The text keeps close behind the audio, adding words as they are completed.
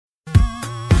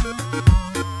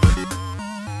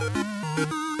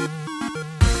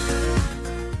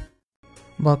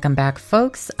Welcome back,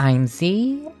 folks. I'm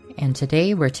Z, and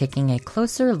today we're taking a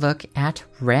closer look at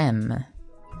Rem.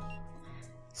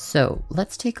 So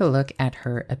let's take a look at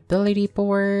her ability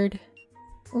board.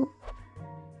 Ooh.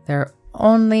 There are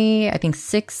only, I think,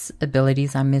 6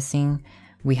 abilities I'm missing.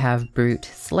 We have Brute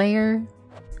Slayer,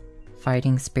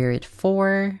 Fighting Spirit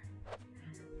 4,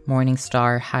 Morning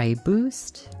Star High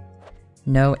Boost,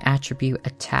 No Attribute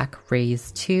Attack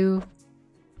Raise 2,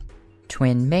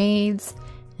 Twin Maids,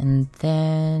 and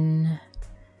then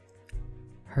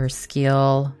her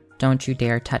skill, Don't You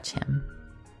Dare Touch Him.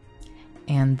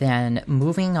 And then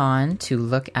moving on to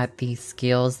look at the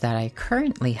skills that I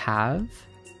currently have.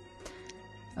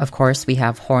 Of course, we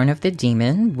have Horn of the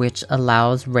Demon, which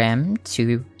allows Rem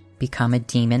to become a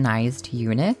demonized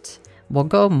unit. We'll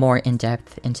go more in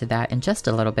depth into that in just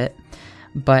a little bit.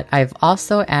 But I've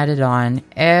also added on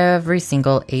every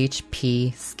single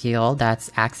HP skill that's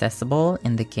accessible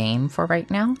in the game for right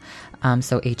now.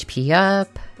 So HP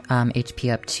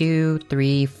up 2,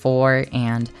 3, 4,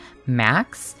 and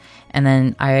max. And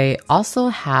then I also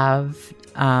have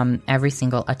every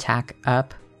single attack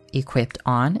up equipped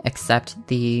on except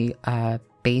the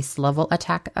base level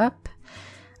attack up.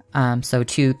 So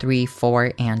 2, 3,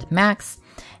 4, and max.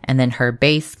 And then her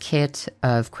base kit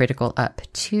of critical up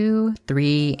 2,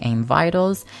 3 aim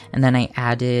vitals, and then I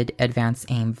added advanced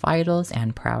aim vitals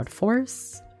and proud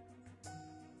force.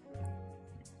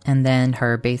 And then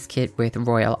her base kit with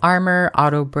royal armor,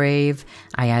 auto brave,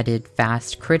 I added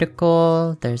fast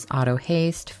critical, there's auto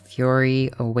haste,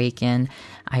 fury, awaken.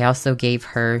 I also gave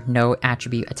her no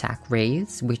attribute attack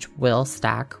raise, which will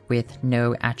stack with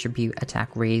no attribute attack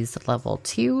raise level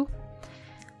 2.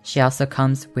 She also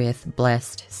comes with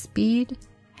Blessed Speed,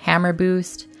 Hammer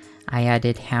Boost, I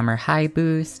added Hammer High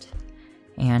Boost,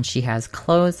 and she has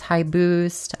Close High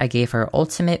Boost. I gave her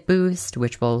Ultimate Boost,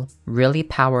 which will really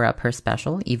power up her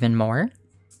special even more.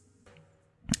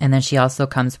 And then she also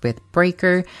comes with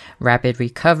Breaker, Rapid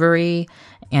Recovery,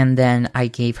 and then I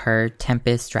gave her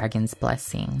Tempest Dragon's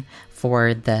Blessing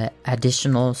for the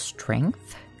additional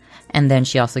strength. And then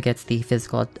she also gets the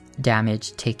physical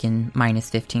damage taken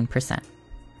minus 15%.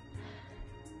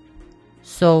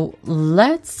 So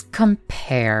let's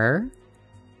compare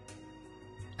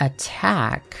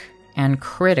attack and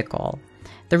critical.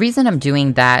 The reason I'm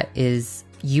doing that is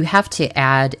you have to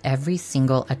add every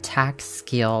single attack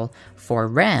skill for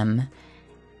Rem,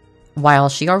 while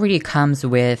she already comes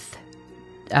with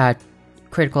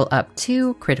critical up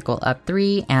 2, critical up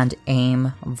 3, and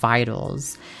aim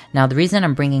vitals. Now the reason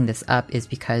I'm bringing this up is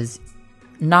because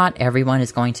not everyone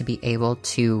is going to be able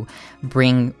to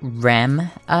bring Rem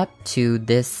up to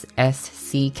this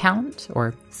SC count,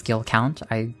 or skill count.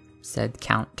 I said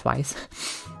count twice.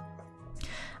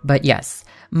 But yes,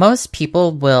 most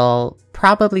people will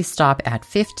probably stop at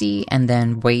 50 and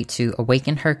then wait to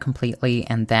awaken her completely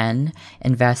and then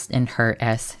invest in her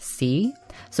SC.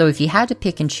 So if you had to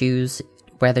pick and choose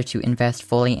whether to invest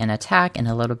fully in attack and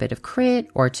a little bit of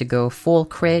crit, or to go full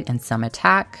crit and some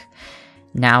attack,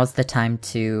 now's the time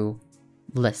to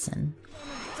listen.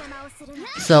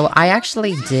 So I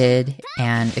actually did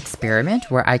an experiment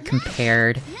where I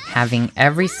compared having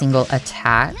every single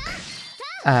attack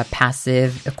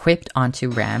passive equipped onto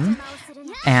Rem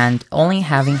and only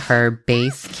having her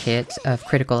base kit of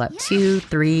critical up 2,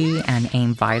 3, and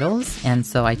aim vitals. And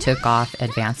so I took off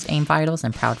advanced aim vitals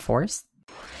and proud force.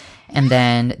 And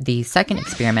then the second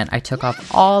experiment, I took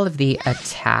off all of the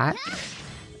attack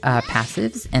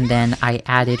passives, and then I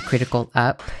added critical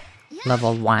up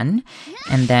level 1,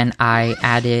 and then I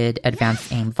added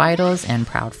advanced aim vitals and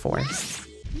proud force.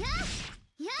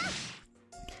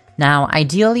 Now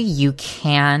ideally you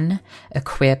can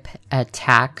equip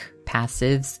attack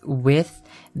passives with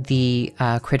the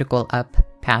critical up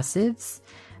passives,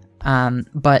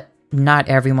 but not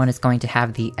everyone is going to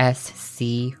have the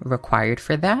SC required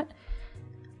for that.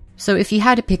 So if you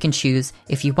had to pick and choose,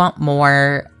 if you want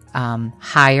more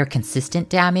higher consistent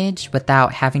damage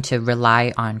without having to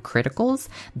rely on criticals,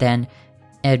 then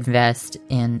invest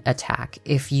in attack.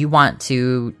 If you want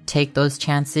to take those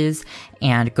chances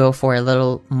and go for a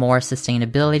little more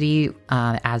sustainability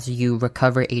as you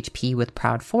recover HP with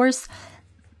proud force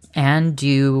and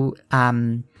do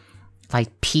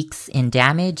like peaks in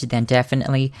damage, then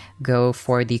definitely go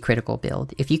for the critical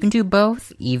build. If you can do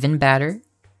both, even better.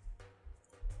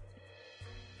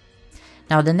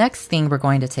 Now the next thing we're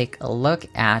going to take a look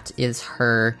at is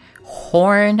her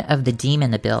Horn of the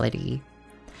Demon ability.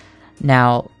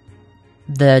 Now,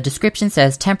 the description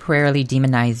says temporarily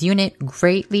demonize unit,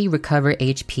 greatly recover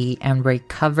HP, and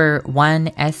recover 1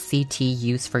 SCT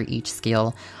use for each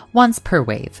skill once per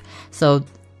wave. So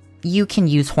you can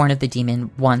use Horn of the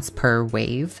Demon once per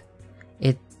wave.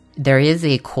 It there is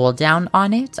a cooldown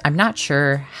on it. I'm not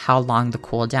sure how long the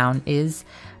cooldown is.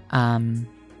 And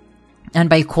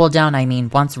by cooldown, I mean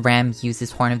once Rem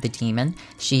uses Horn of the Demon,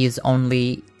 she is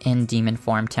only in demon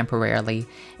form temporarily.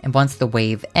 And once the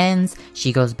wave ends,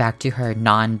 she goes back to her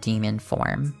non-demon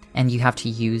form. And you have to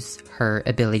use her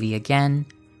ability again.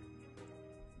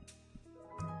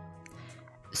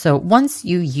 So once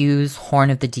you use Horn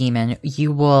of the Demon,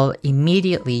 you will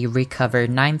immediately recover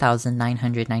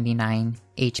 9,999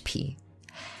 HP.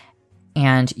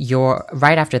 And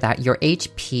right after that, your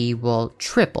HP will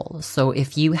triple. So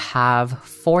if you have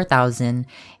 4,000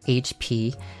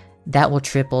 HP, that will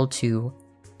triple to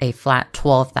a flat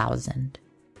 12,000.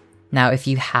 Now, if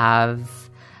you have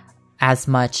as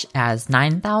much as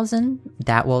 9,000,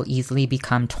 that will easily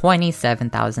become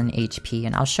 27,000 HP.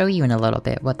 And I'll show you in a little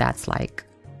bit what that's like.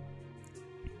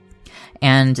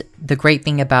 And the great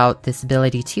thing about this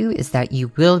ability too is that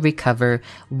you will recover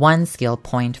 1 skill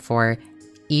point for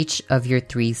each of your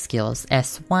 3 skills,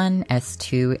 S1,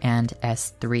 S2, and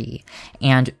S3.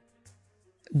 And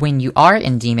when you are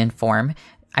in demon form,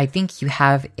 I think you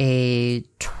have a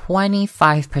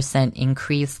 25%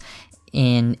 increase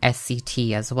in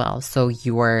SCT as well. So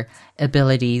your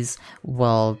abilities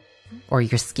will, or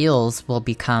your skills will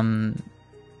become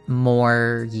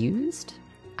more used,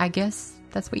 I guess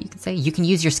that's what you could say. You can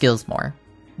use your skills more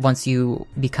once you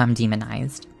become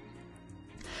demonized.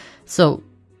 So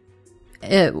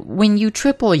when you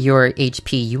triple your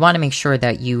HP, you want to make sure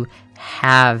that you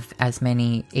have as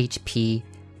many HP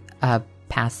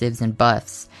passives and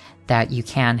buffs that you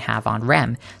can have on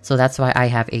Rem. So that's why I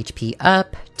have HP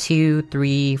up, 2,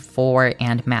 3, 4,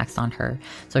 and max on her.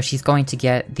 So she's going to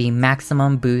get the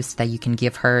maximum boost that you can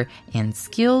give her in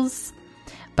skills,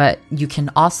 but you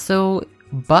can also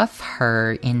buff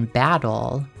her in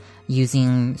battle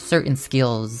using certain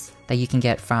skills that you can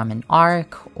get from an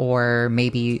arc, or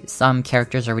maybe some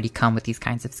characters already come with these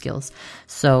kinds of skills.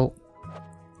 So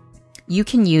you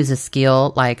can use a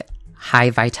skill like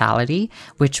High Vitality,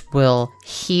 which will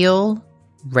heal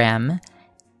Rem,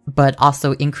 but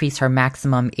also increase her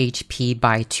maximum HP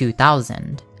by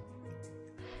 2,000.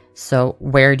 So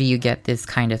where do you get this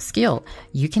kind of skill?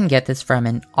 You can get this from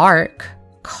an arc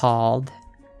called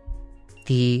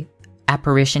the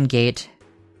Apparition Gate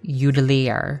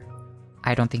Udelier.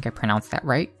 I don't think I pronounced that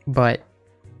right, but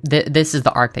this is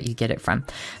the arc that you get it from.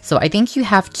 So I think you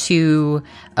have to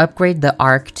upgrade the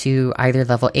arc to either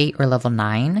level 8 or level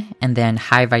 9, and then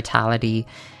High Vitality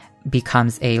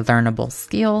becomes a learnable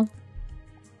skill.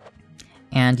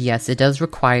 And yes, it does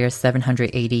require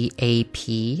 780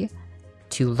 AP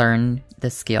to learn the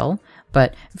skill,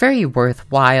 but very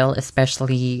worthwhile,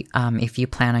 especially if you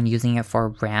plan on using it for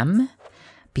Rem,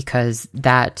 because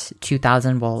that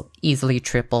 2,000 will easily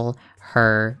triple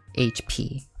her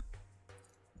HP.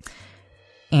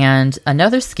 And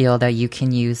another skill that you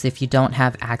can use if you don't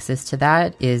have access to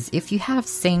that is if you have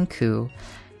Senku,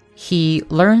 he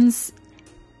learns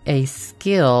a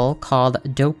skill called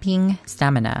Doping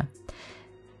Stamina.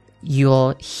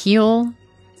 You'll heal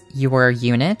your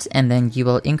unit and then you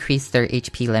will increase their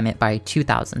HP limit by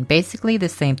 2,000. Basically the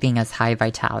same thing as High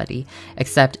Vitality,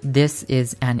 except this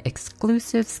is an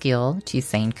exclusive skill to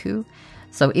Senku.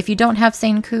 So if you don't have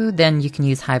Senku, then you can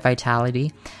use High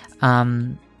Vitality.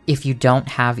 If you don't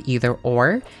have either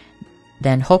or,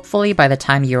 then hopefully by the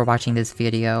time you're watching this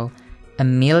video,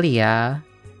 Emilia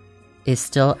is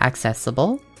still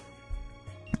accessible.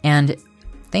 And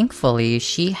thankfully,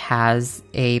 she has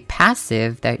a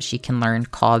passive that she can learn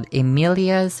called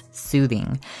Emilia's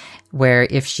Soothing, where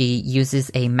if she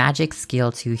uses a magic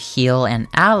skill to heal an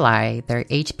ally, their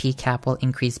HP cap will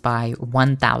increase by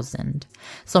 1,000.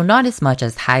 So not as much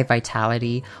as High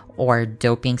Vitality or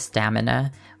Doping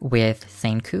Stamina with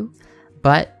Senku,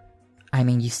 but I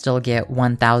mean, you still get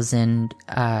 1,000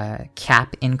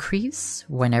 cap increase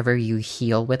whenever you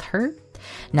heal with her.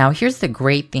 Now, here's the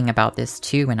great thing about this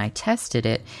too, when I tested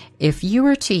it. If you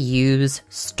were to use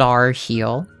Star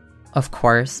Heal, of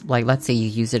course, like let's say you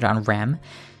use it on Rem,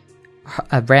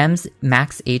 Rem's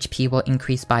max HP will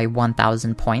increase by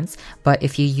 1,000 points, but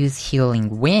if you use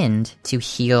Healing Wind to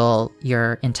heal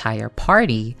your entire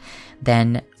party,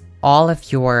 then all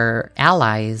of your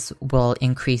allies will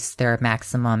increase their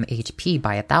maximum HP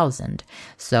by 1,000.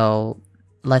 So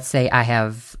let's say I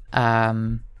have,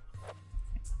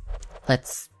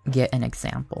 let's get an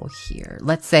example here.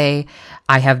 Let's say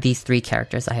I have these 3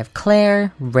 characters. I have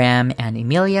Claire, Rem, and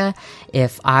Emilia.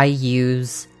 If I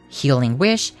use Healing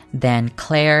Wish, then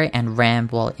Claire and Rem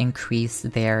will increase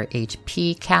their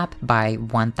HP cap by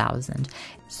 1,000.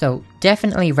 So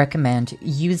definitely recommend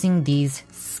using these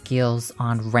skills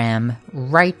on Rem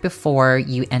right before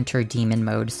you enter demon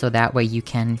mode, so that way you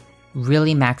can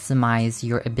really maximize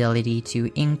your ability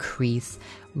to increase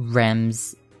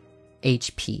Rem's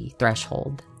HP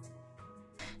threshold.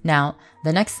 Now,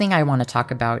 the next thing I want to talk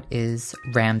about is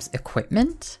Rem's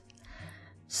equipment.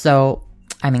 So,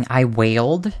 I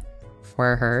wailed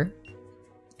for her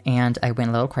and I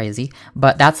went a little crazy,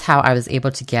 but that's how I was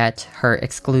able to get her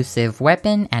exclusive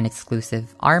weapon and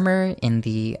exclusive armor in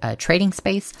the trading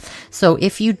space. So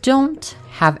if you don't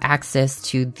have access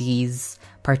to these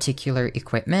particular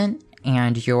equipment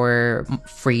and you're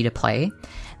free to play,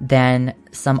 then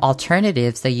some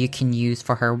alternatives that you can use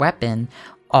for her weapon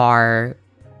are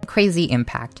Crazy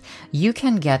Impact. You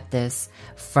can get this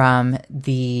from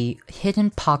the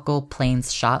Hidden Pockle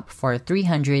Plains shop for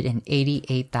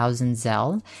 388,000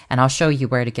 Zell, and I'll show you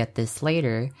where to get this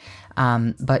later.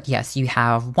 But yes, you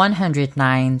have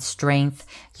 109 strength,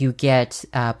 you get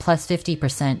plus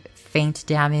 50% feint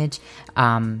damage,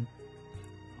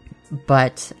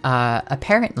 but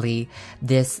apparently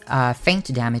this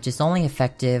feint damage is only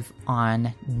effective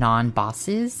on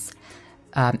non-bosses.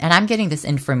 And I'm getting this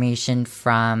information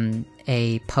from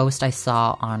a post I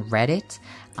saw on Reddit.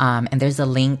 And there's a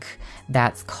link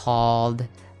that's called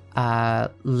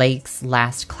Lake's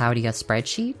Last Cloudia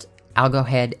spreadsheet. I'll go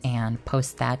ahead and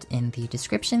post that in the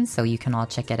description so you can all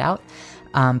check it out.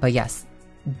 But yes,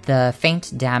 the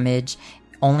feint damage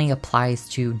only applies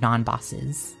to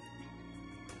non-bosses.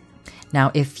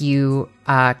 Now, if you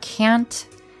can't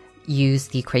use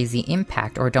the Crazy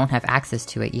Impact or don't have access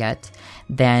to it yet,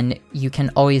 then you can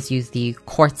always use the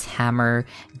Quartz Hammer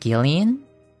Gillian.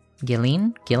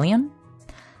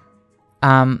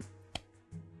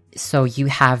 So you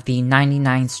have the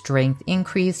 99 strength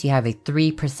increase, you have a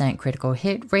 3% critical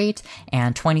hit rate,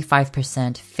 and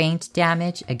 25% feint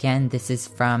damage. Again, this is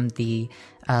from the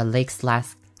Lake's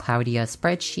Last Cloudia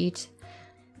spreadsheet.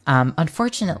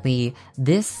 Unfortunately,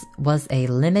 this was a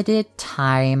limited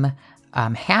time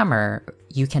hammer.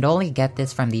 You can only get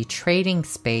this from the trading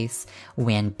space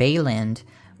when Bayland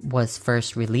was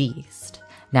first released.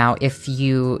 Now, if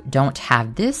you don't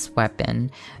have this weapon,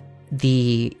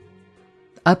 the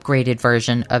upgraded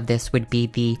version of this would be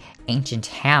the Ancient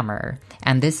Hammer.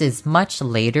 And this is much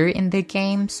later in the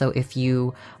game, so if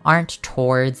you aren't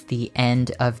towards the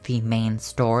end of the main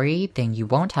story, then you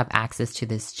won't have access to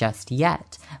this just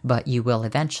yet, but you will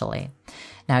eventually.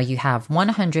 Now, you have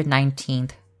 119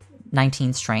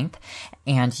 strength,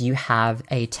 and you have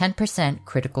a 10%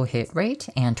 critical hit rate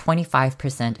and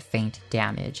 25% feint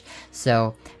damage.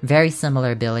 So very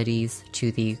similar abilities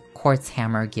to the Quartz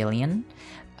Hammer Gillian,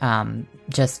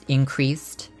 just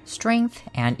increased strength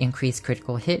and increased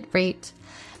critical hit rate.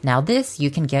 Now this you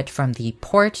can get from the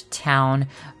Port Town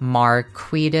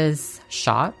Marquida's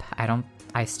shop.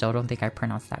 I still don't think I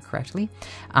pronounced that correctly.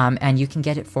 And you can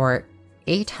get it for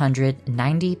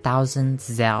 890,000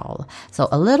 Zell. So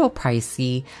a little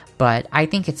pricey, but I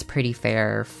think it's pretty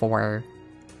fair for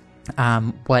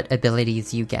what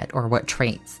abilities you get or what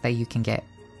traits that you can get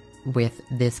with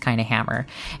this kind of hammer.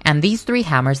 And these three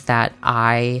hammers that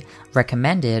I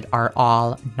recommended are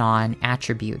all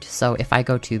non-attribute. So if I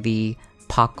go to the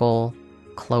Pockle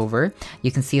Clover,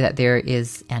 you can see that there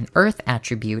is an earth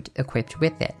attribute equipped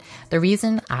with it. The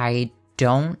reason I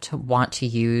don't want to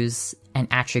use an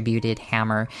attributed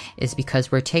hammer is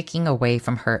because we're taking away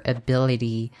from her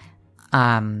ability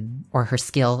or her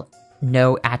skill,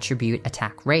 no attribute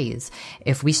attack raise.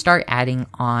 If we start adding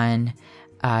on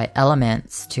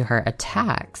elements to her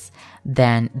attacks,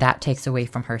 then that takes away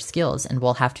from her skills, and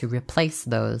we'll have to replace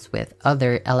those with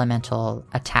other elemental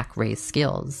attack raise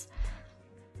skills.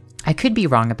 I could be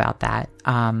wrong about that.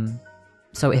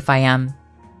 So if I am,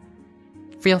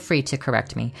 feel free to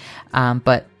correct me.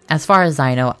 But as far as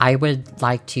I know, I would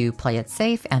like to play it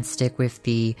safe and stick with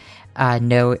the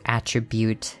no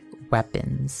attribute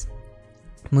weapons.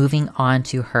 Moving on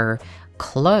to her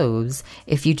clothes,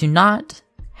 if you do not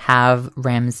have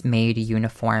Rem's maid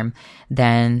uniform,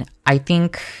 then I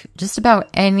think just about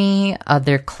any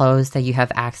other clothes that you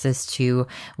have access to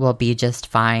will be just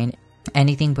fine.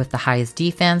 Anything with the highest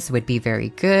defense would be very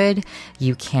good.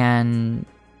 You can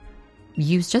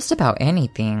use just about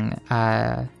anything,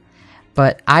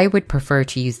 but I would prefer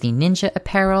to use the ninja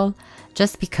apparel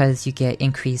just because you get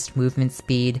increased movement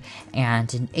speed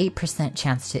and an 8%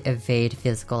 chance to evade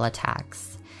physical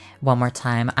attacks. One more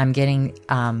time, I'm getting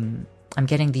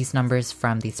these numbers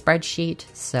from the spreadsheet,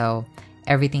 so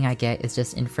everything I get is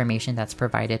just information that's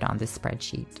provided on this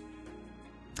spreadsheet.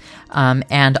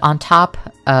 And on top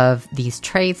of these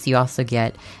traits, you also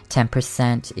get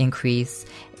 10% increase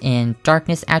in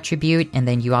darkness attribute, and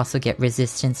then you also get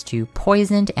resistance to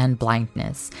poisoned and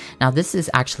blindness. Now this is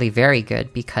actually very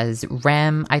good because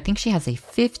Rem, I think she has a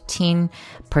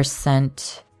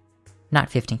 15%, not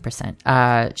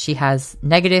 15%, she has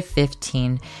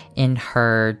 -15 in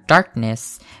her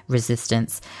darkness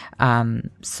resistance.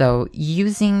 So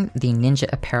using the ninja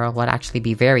apparel would actually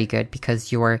be very good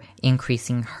because you're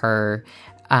increasing her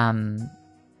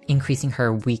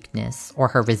weakness or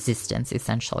her resistance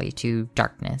essentially to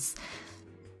darkness.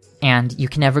 And you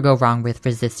can never go wrong with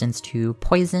resistance to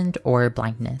poisoned or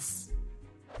blindness.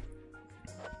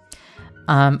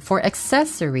 For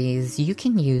accessories, you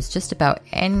can use just about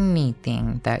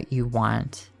anything that you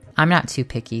want. I'm not too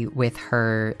picky with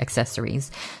her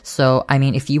accessories. So, I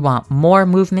mean, if you want more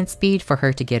movement speed for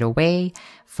her to get away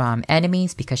from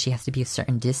enemies because she has to be a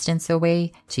certain distance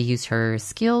away to use her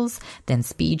skills, then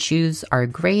speed shoes are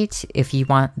great. If you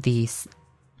want these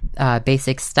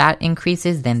basic stat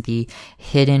increases, then the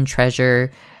hidden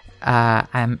treasure,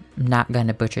 I'm not going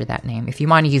to butcher that name. If you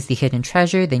want to use the hidden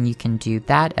treasure, then you can do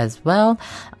that as well.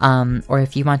 Or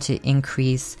if you want to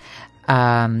increase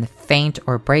feint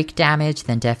or break damage,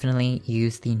 then definitely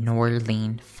use the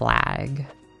Norleen flag.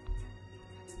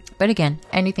 But again,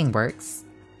 anything works.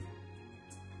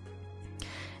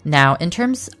 Now, in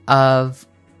terms of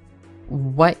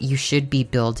what you should be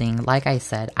building, like I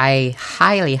said, I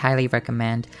highly, highly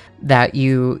recommend that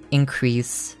you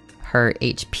increase her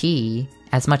HP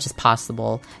as much as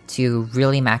possible to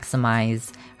really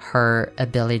maximize her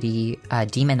ability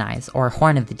Demonize or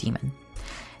Horn of the Demon.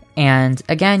 And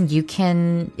again, you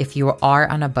can, if you are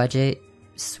on a budget,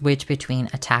 switch between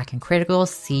attack and critical,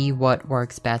 see what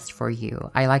works best for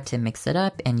you. I like to mix it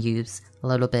up and use a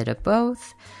little bit of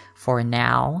both for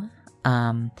now.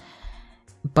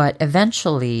 But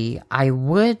eventually, I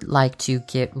would like to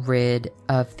get rid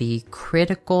of the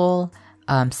critical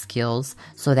skills,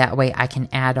 so that way I can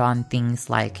add on things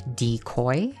like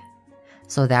decoy.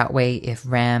 So that way if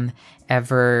Rem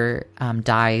ever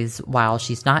dies while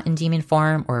she's not in demon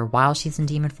form or while she's in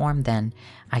demon form, then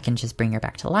I can just bring her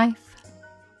back to life.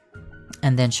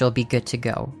 And then she'll be good to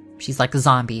go. She's like a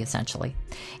zombie, essentially.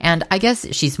 And I guess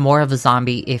she's more of a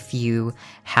zombie if you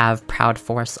have Proud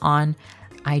Force on.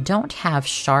 I don't have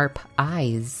Sharp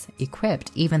Eyes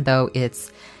equipped, even though it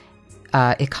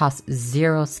costs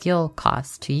 0 skill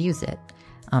cost to use it,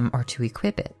 or to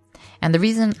equip it. And the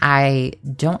reason I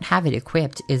don't have it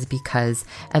equipped is because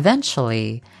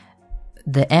eventually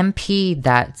the MP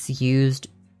that's used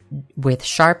with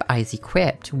Sharp Eyes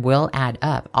equipped will add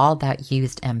up, all that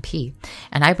used MP.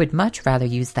 And I would much rather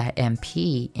use that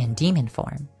MP in demon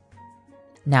form.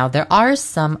 Now, there are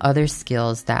some other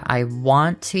skills that I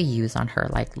want to use on her,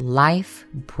 like Life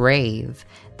Brave.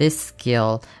 This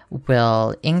skill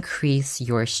will increase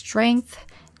your strength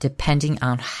depending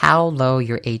on how low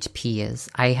your HP is.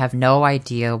 I have no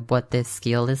idea what this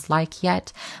skill is like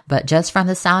yet, but just from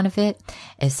the sound of it,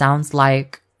 it sounds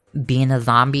like being a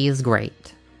zombie is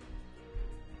great.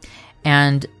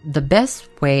 And the best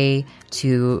way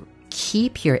to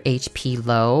keep your HP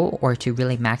low or to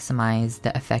really maximize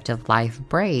the effect of Life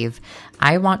Brave,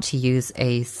 I want to use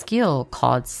a skill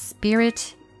called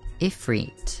Spirit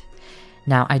Ifrit.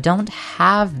 Now, I don't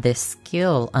have this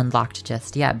skill unlocked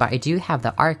just yet, but I do have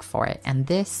the arc for it. And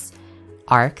this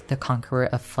arc, the Conqueror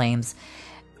of Flames,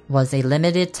 was a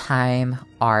limited time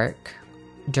arc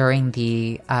during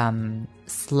the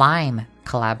slime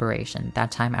collaboration.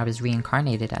 That time I was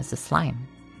reincarnated as a slime.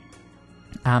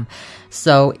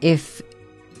 So if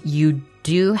you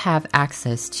do have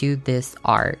access to this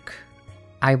arc,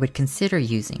 I would consider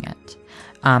using it.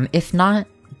 If not,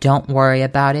 don't worry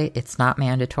about it. It's not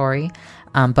mandatory.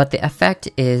 But the effect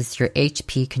is your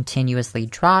HP continuously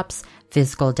drops,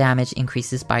 physical damage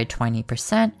increases by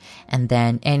 20%, and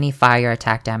then any fire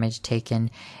attack damage taken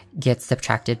gets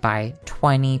subtracted by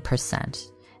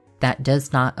 20%. That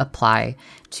does not apply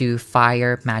to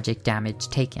fire magic damage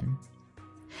taken.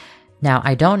 Now,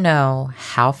 I don't know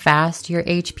how fast your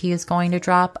HP is going to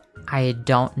drop. I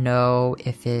don't know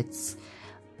if it's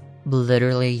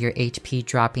literally your HP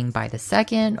dropping by the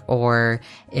second, or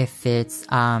if it's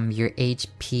your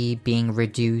HP being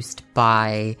reduced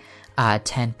by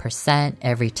 10%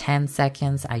 every 10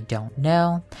 seconds. I don't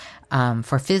know.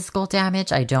 For physical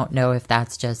damage, I don't know if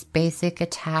that's just basic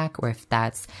attack, or if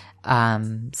that's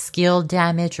skill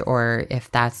damage, or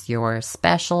if that's your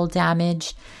special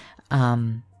damage.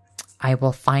 I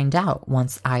will find out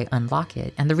once I unlock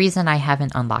it. And the reason I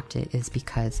haven't unlocked it is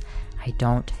because I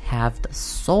don't have the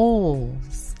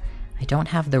souls. I don't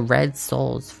have the red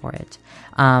souls for it.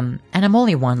 And I'm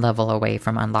only one level away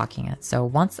from unlocking it. So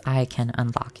once I can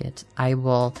unlock it, I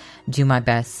will do my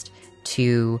best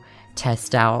to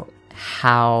test out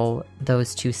how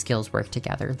those two skills work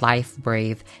together, Life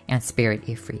Brave and Spirit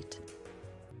Ifrit.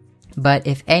 But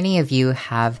if any of you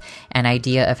have an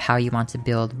idea of how you want to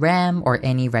build Rem or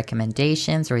any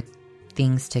recommendations or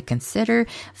things to consider,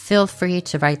 feel free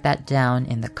to write that down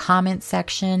in the comment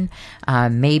section.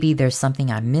 Maybe there's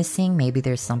something I'm missing. Maybe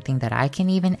there's something that I can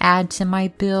even add to my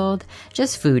build.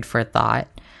 Just food for thought.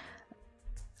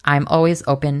 I'm always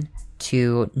open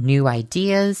to new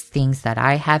ideas, things that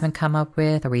I haven't come up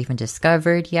with or even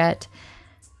discovered yet.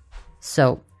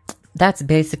 So that's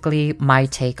basically my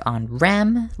take on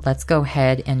Rem. Let's go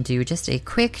ahead and do just a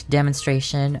quick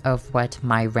demonstration of what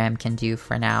my Rem can do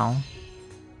for now.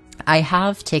 I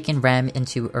have taken Rem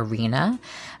into Arena.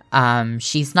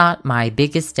 She's not my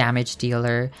biggest damage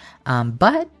dealer,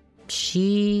 but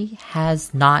she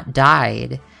has not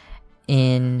died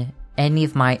in any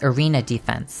of my Arena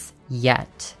defense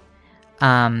yet.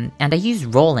 And I use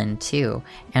Roland too,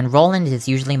 and Roland is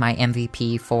usually my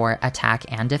MVP for attack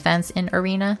and defense in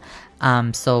Arena.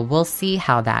 So we'll see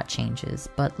how that changes.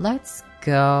 But let's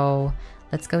go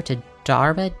to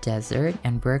Dara Desert,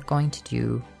 and we're going to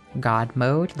do God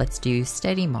mode. Let's do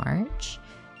Steady March.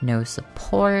 No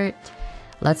support.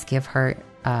 Let's give her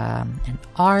an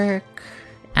arc.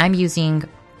 I'm using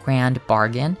Grand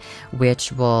Bargain,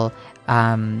 which will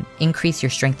increase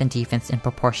your strength and defense in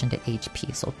proportion to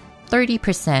HP. So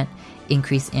 30%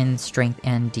 increase in strength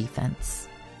and defense.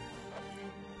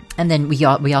 And then we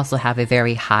also have a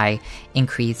very high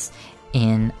increase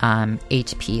in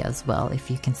HP as well,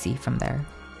 if you can see from there.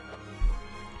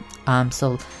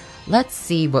 So let's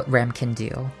see what Rem can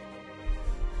do.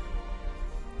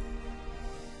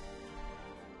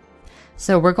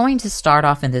 So we're going to start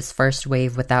off in this first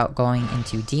wave without going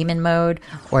into demon mode,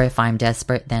 or if I'm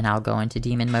desperate, then I'll go into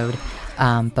demon mode.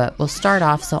 But we'll start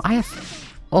off. So I have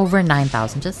over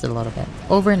 9,000, just a little bit,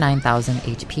 over 9,000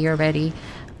 HP already.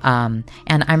 And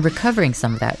I'm recovering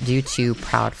some of that due to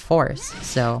Proud Force.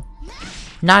 So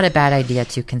not a bad idea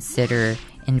to consider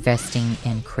investing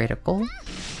in critical.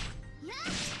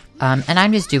 And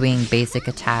I'm just doing basic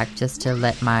attack just to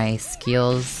let my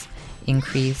skills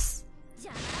increase.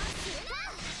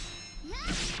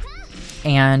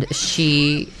 And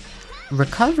she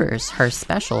recovers her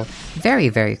special very,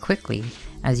 very quickly,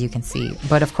 as you can see.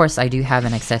 But of course, I do have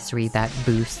an accessory that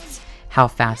boosts how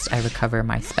fast I recover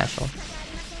my special.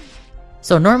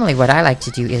 So normally what I like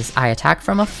to do is I attack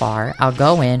from afar. I'll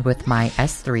go in with my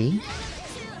S3.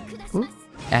 Ooh,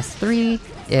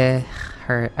 S3.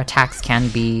 Her attacks can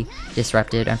be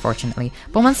disrupted, unfortunately.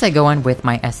 But once I go in with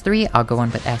my S3, I'll go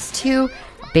in with S2,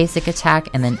 basic attack,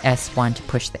 and then S1 to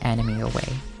push the enemy away.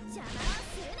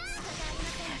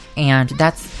 And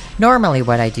that's normally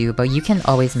what I do, but you can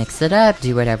always mix it up,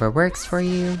 do whatever works for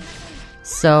you.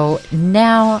 So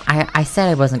now, I said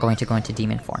I wasn't going to go into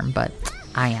demon form, but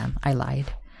I am. I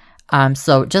lied.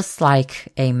 So just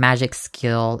like a magic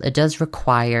skill, it does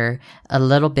require a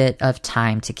little bit of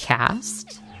time to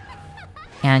cast.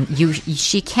 And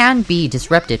she can be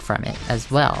disrupted from it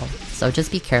as well. So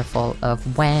just be careful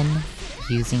of when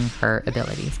using her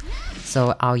abilities.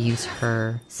 So I'll use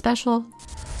her special.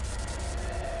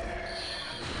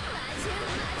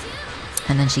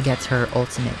 And then she gets her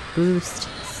ultimate boost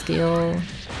skill.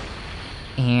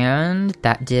 And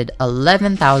that did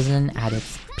 11,000 at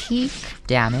its peak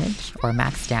damage, or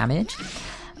max damage.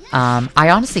 I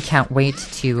honestly can't wait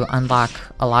to unlock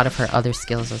a lot of her other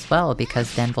skills as well,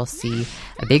 because then we'll see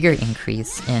a bigger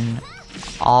increase in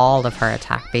all of her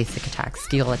attack, basic attack,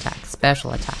 skill attack,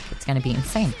 special attack. It's going to be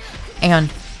insane.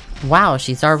 And wow,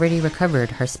 she's already recovered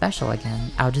her special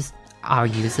again. I'll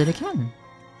use it again.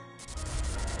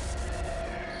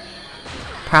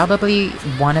 Probably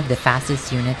one of the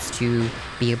fastest units to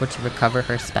be able to recover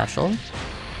her special.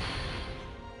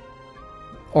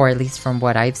 Or at least from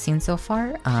what I've seen so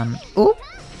far. Ooh!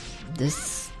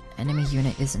 This enemy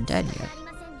unit isn't dead yet.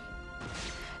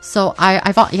 So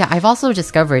I've also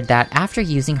discovered that after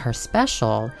using her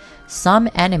special, some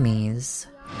enemies,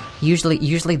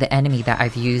 usually the enemy that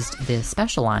I've used the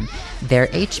special on, their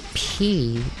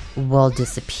HP will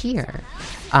disappear.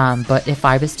 But if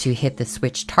I was to hit the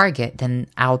switch target, then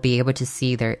I'll be able to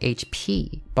see their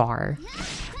HP bar.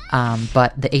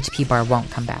 But the HP bar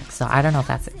won't come back. So I don't know if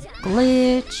that's a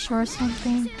glitch or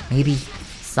something. Maybe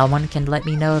someone can let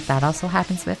me know if that also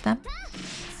happens with them.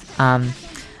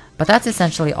 But that's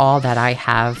essentially all that I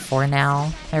have for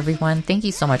now, everyone. Thank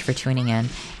you so much for tuning in.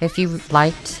 If you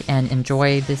liked and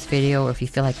enjoyed this video, or if you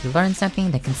feel like you learned something,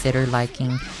 then consider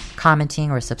liking, commenting,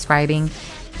 or subscribing.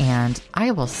 and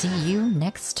I will see you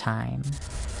next time.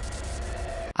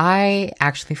 I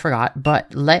actually forgot,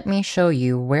 but let me show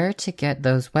you where to get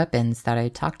those weapons that I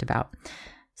talked about.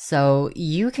 So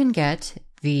you can get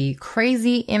the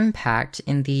Crazy Impact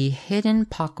in the Hidden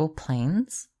Paco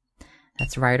Plains.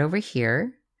 That's right over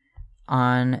here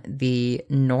on the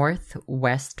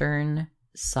northwestern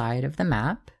side of the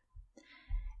map.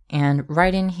 And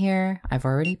right in here, I've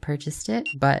already purchased it,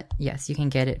 but yes, you can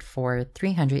get it for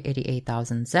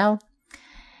 388,000 Zell.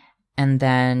 And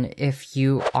then if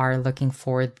you are looking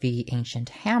for the Ancient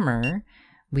Hammer,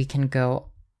 we can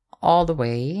go all the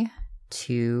way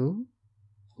to,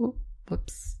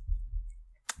 whoops.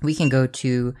 We can go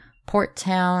to Port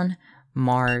Town,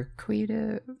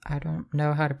 Marquita, I don't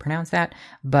know how to pronounce that,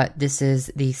 but this is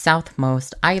the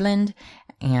southmost island,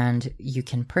 and you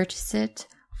can purchase it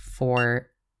for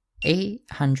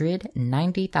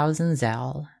 890,000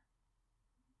 Zell.